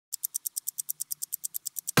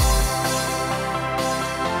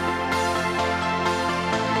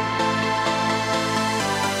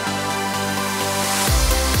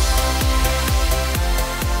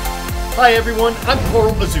Hi everyone, I'm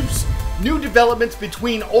Coral Azus. New developments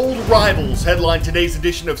between old rivals headline today's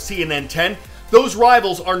edition of CNN 10. Those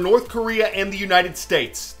rivals are North Korea and the United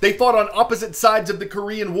States. They fought on opposite sides of the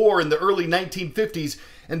Korean War in the early 1950s,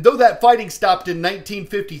 and though that fighting stopped in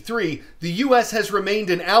 1953, the US has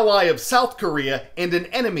remained an ally of South Korea and an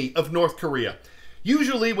enemy of North Korea.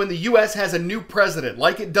 Usually when the US has a new president,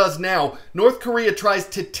 like it does now, North Korea tries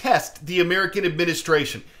to test the American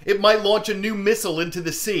administration. It might launch a new missile into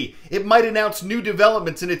the sea. It might announce new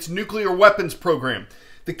developments in its nuclear weapons program.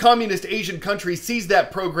 The communist Asian country sees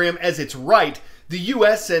that program as its right. The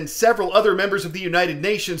US and several other members of the United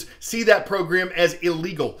Nations see that program as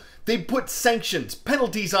illegal. They put sanctions,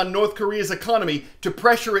 penalties on North Korea's economy to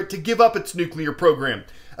pressure it to give up its nuclear program.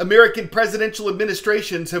 American presidential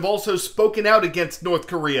administrations have also spoken out against North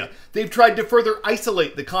Korea. They've tried to further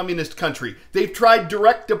isolate the communist country. They've tried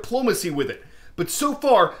direct diplomacy with it. But so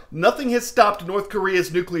far, nothing has stopped North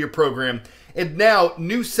Korea's nuclear program. And now,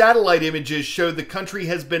 new satellite images show the country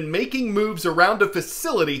has been making moves around a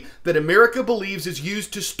facility that America believes is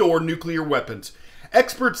used to store nuclear weapons.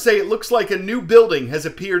 Experts say it looks like a new building has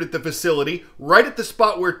appeared at the facility, right at the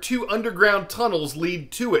spot where two underground tunnels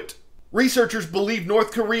lead to it. Researchers believe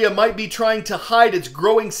North Korea might be trying to hide its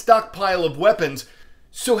growing stockpile of weapons.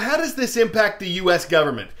 So how does this impact the US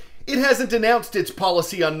government? It hasn't announced its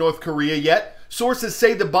policy on North Korea yet. Sources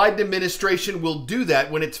say the Biden administration will do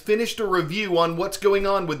that when it's finished a review on what's going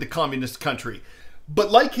on with the communist country.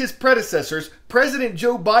 But like his predecessors, President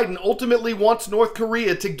Joe Biden ultimately wants North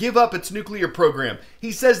Korea to give up its nuclear program.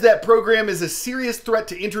 He says that program is a serious threat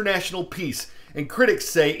to international peace. And critics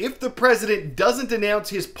say if the president doesn't announce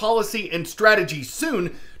his policy and strategy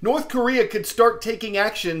soon, North Korea could start taking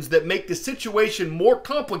actions that make the situation more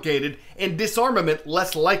complicated and disarmament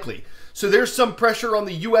less likely. So there's some pressure on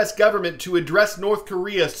the US government to address North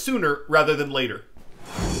Korea sooner rather than later.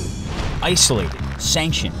 Isolated,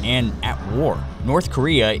 sanctioned, and at war, North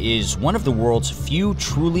Korea is one of the world's few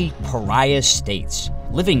truly pariah states.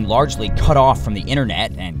 Living largely cut off from the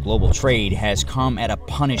internet and global trade has come at a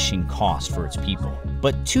punishing cost for its people.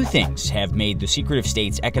 But two things have made the secretive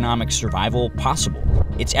state's economic survival possible: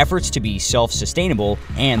 its efforts to be self-sustainable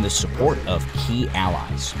and the support of key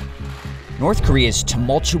allies. North Korea's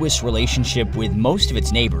tumultuous relationship with most of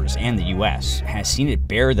its neighbors and the US has seen it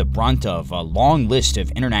bear the brunt of a long list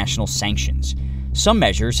of international sanctions. Some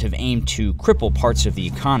measures have aimed to cripple parts of the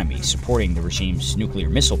economy supporting the regime's nuclear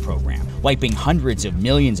missile program, wiping hundreds of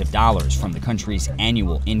millions of dollars from the country's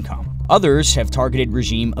annual income. Others have targeted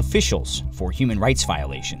regime officials for human rights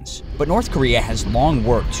violations. But North Korea has long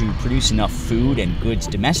worked to produce enough food and goods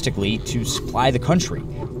domestically to supply the country.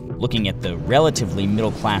 Looking at the relatively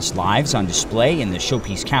middle-class lives on display in the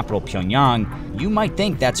showpiece capital Pyongyang, you might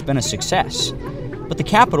think that's been a success. But the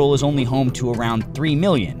capital is only home to around 3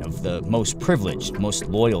 million of the most privileged, most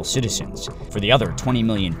loyal citizens. For the other 20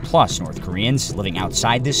 million plus North Koreans living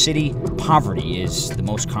outside this city, poverty is the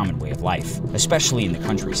most common way of life, especially in the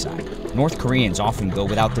countryside. North Koreans often go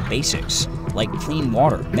without the basics, like clean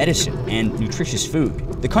water, medicine, and nutritious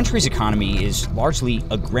food. The country's economy is largely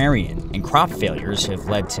agrarian, and crop failures have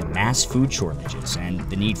led to mass food shortages and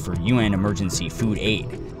the need for UN emergency food aid.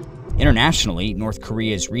 Internationally, North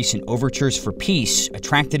Korea's recent overtures for peace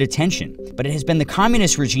attracted attention, but it has been the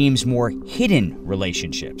communist regime's more hidden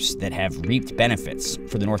relationships that have reaped benefits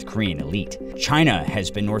for the North Korean elite. China has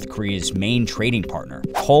been North Korea's main trading partner.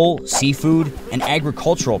 Coal, seafood, and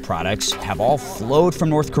agricultural products have all flowed from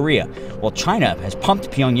North Korea, while China has pumped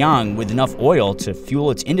Pyongyang with enough oil to fuel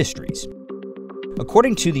its industries.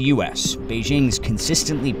 According to the US, Beijing's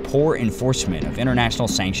consistently poor enforcement of international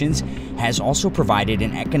sanctions has also provided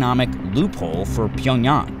an economic loophole for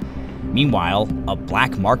Pyongyang. Meanwhile, a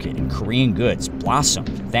black market in Korean goods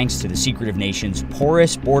blossomed thanks to the secretive nation's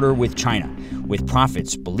porous border with China, with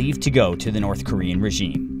profits believed to go to the North Korean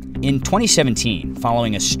regime. In 2017,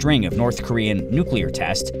 following a string of North Korean nuclear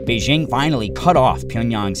tests, Beijing finally cut off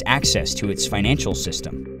Pyongyang's access to its financial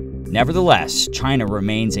system. Nevertheless, China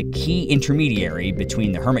remains a key intermediary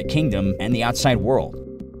between the Hermit Kingdom and the outside world.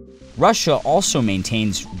 Russia also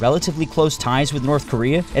maintains relatively close ties with North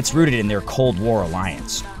Korea. It's rooted in their Cold War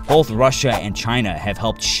alliance. Both Russia and China have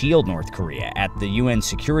helped shield North Korea at the UN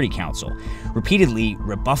Security Council, repeatedly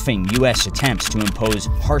rebuffing US attempts to impose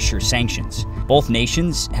harsher sanctions. Both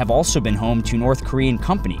nations have also been home to North Korean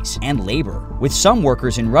companies and labor, with some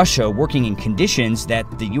workers in Russia working in conditions that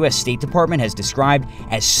the US State Department has described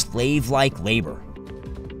as slave-like labor.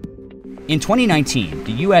 In 2019,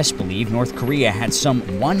 the U.S. believed North Korea had some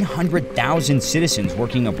 100,000 citizens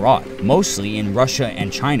working abroad, mostly in Russia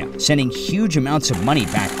and China, sending huge amounts of money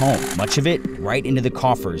back home, much of it right into the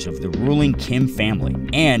coffers of the ruling Kim family.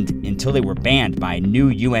 And until they were banned by new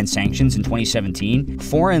UN sanctions in 2017,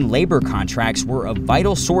 foreign labor contracts were a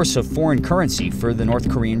vital source of foreign currency for the North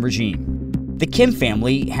Korean regime. The Kim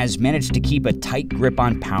family has managed to keep a tight grip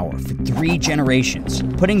on power for 3 generations,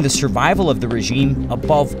 putting the survival of the regime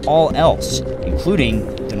above all else, including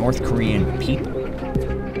the North Korean people.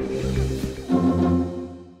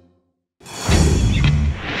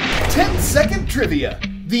 Ten-second trivia.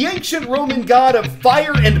 The ancient Roman god of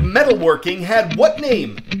fire and metalworking had what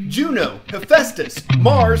name? Juno, Hephaestus,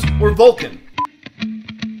 Mars, or Vulcan?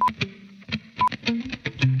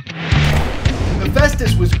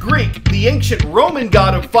 Hephaestus was Greek. The ancient Roman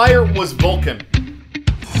god of fire was Vulcan.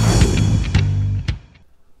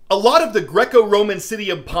 A lot of the Greco-Roman city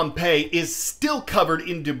of Pompeii is still covered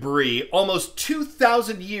in debris almost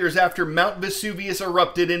 2,000 years after Mount Vesuvius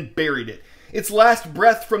erupted and buried it. Its last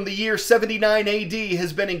breath from the year 79 AD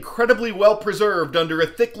has been incredibly well preserved under a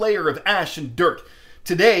thick layer of ash and dirt.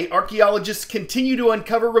 Today, archaeologists continue to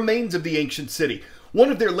uncover remains of the ancient city. One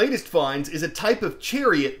of their latest finds is a type of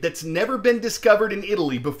chariot that's never been discovered in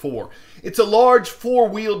Italy before. It's a large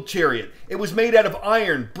 4-wheeled chariot. It was made out of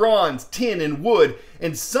iron, bronze, tin, and wood,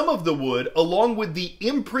 and some of the wood, along with the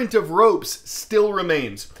imprint of ropes, still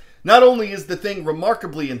remains. Not only is the thing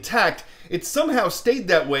remarkably intact, it somehow stayed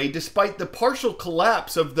that way despite the partial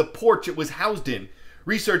collapse of the porch it was housed in.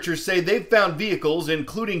 Researchers say they've found vehicles,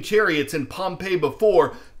 including chariots, in Pompeii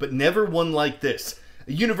before, but never one like this.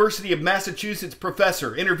 A University of Massachusetts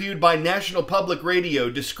professor interviewed by National Public Radio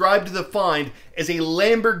described the find as a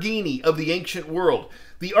Lamborghini of the ancient world.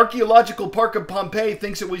 The Archaeological Park of Pompeii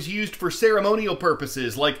thinks it was used for ceremonial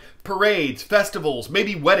purposes like parades, festivals,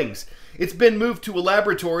 maybe weddings. It's been moved to a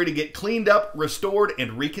laboratory to get cleaned up, restored,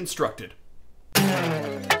 and reconstructed.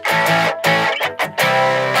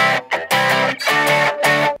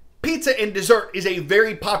 Pizza and dessert is a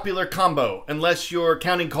very popular combo, unless you're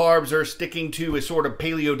counting carbs or sticking to a sort of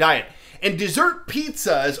paleo diet. And dessert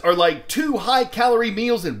pizzas are like 2 high-calorie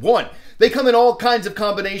meals in one. They come in all kinds of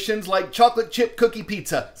combinations like chocolate chip cookie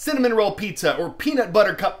pizza, cinnamon roll pizza, or peanut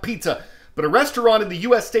butter cup pizza. But a restaurant in the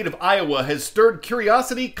U.S. state of Iowa has stirred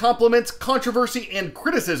curiosity, compliments, controversy, and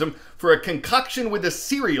criticism for a concoction with a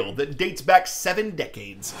cereal that dates back 7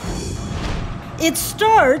 decades. It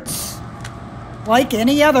starts like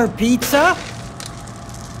any other pizza,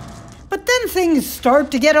 but then things start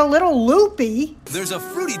to get a little loopy. There's a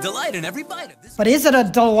fruity delight in every bite of this. But is it a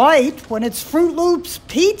delight when it's Froot Loops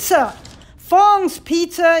pizza? Fong's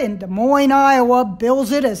Pizza in Des Moines, Iowa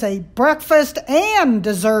bills it as a breakfast and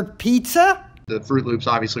dessert pizza. The Froot Loops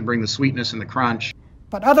obviously bring the sweetness and the crunch.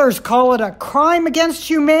 But others call it a crime against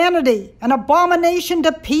humanity, an abomination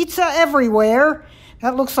to pizza everywhere.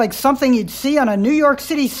 That looks like something you'd see on a New York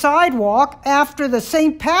City sidewalk after the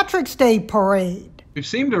St. Patrick's Day parade. We've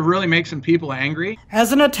seemed to really make some people angry.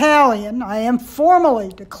 As an Italian, I am formally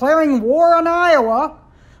declaring war on Iowa.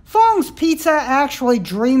 Fong's Pizza actually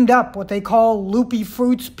dreamed up what they call Loopy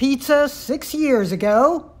Fruits Pizza 6 years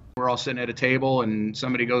ago. We're all sitting at a table and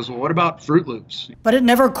somebody goes, well, what about Froot Loops? But it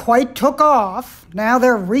never quite took off. Now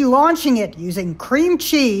they're relaunching it using cream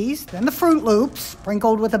cheese, then the Froot Loops,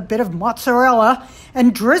 sprinkled with a bit of mozzarella,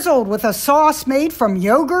 and drizzled with a sauce made from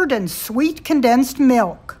yogurt and sweet condensed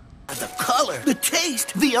milk. The color, the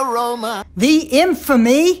taste, the aroma. The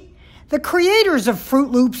infamy! The creators of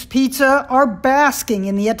Froot Loops Pizza are basking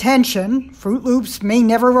in the attention. Froot Loops may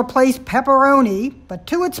never replace pepperoni, but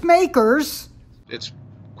to its makers... It's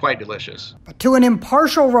quite delicious. But to an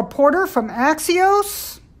impartial reporter from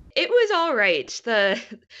Axios... It was all right.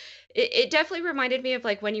 It definitely reminded me of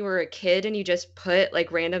like when you were a kid and you just put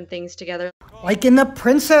like random things together. Like in the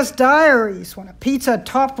Princess Diaries, when a pizza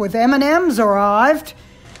topped with M&Ms arrived.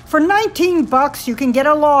 For $19 you can get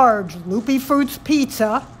a large Loopy Fruits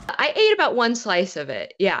pizza. I ate about 1 slice of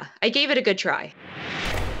it. Yeah, I gave it a good try.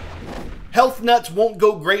 Health nuts won't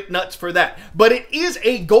go great nuts for that, but it is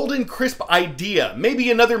a golden crisp idea. Maybe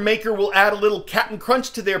another maker will add a little Cap'n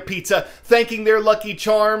Crunch to their pizza, thanking their lucky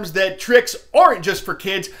charms that tricks aren't just for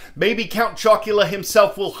kids. Maybe Count Chocula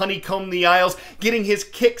himself will honeycomb the aisles, getting his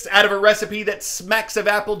kicks out of a recipe that smacks of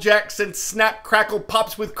Apple Jacks and Snap Crackle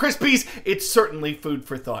Pops with Krispies. It's certainly food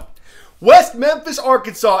for thought. West Memphis,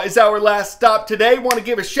 Arkansas is our last stop today. Want to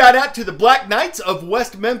give a shout out to the Black Knights of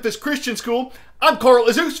West Memphis Christian School. I'm Carl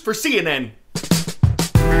Azus for CNN.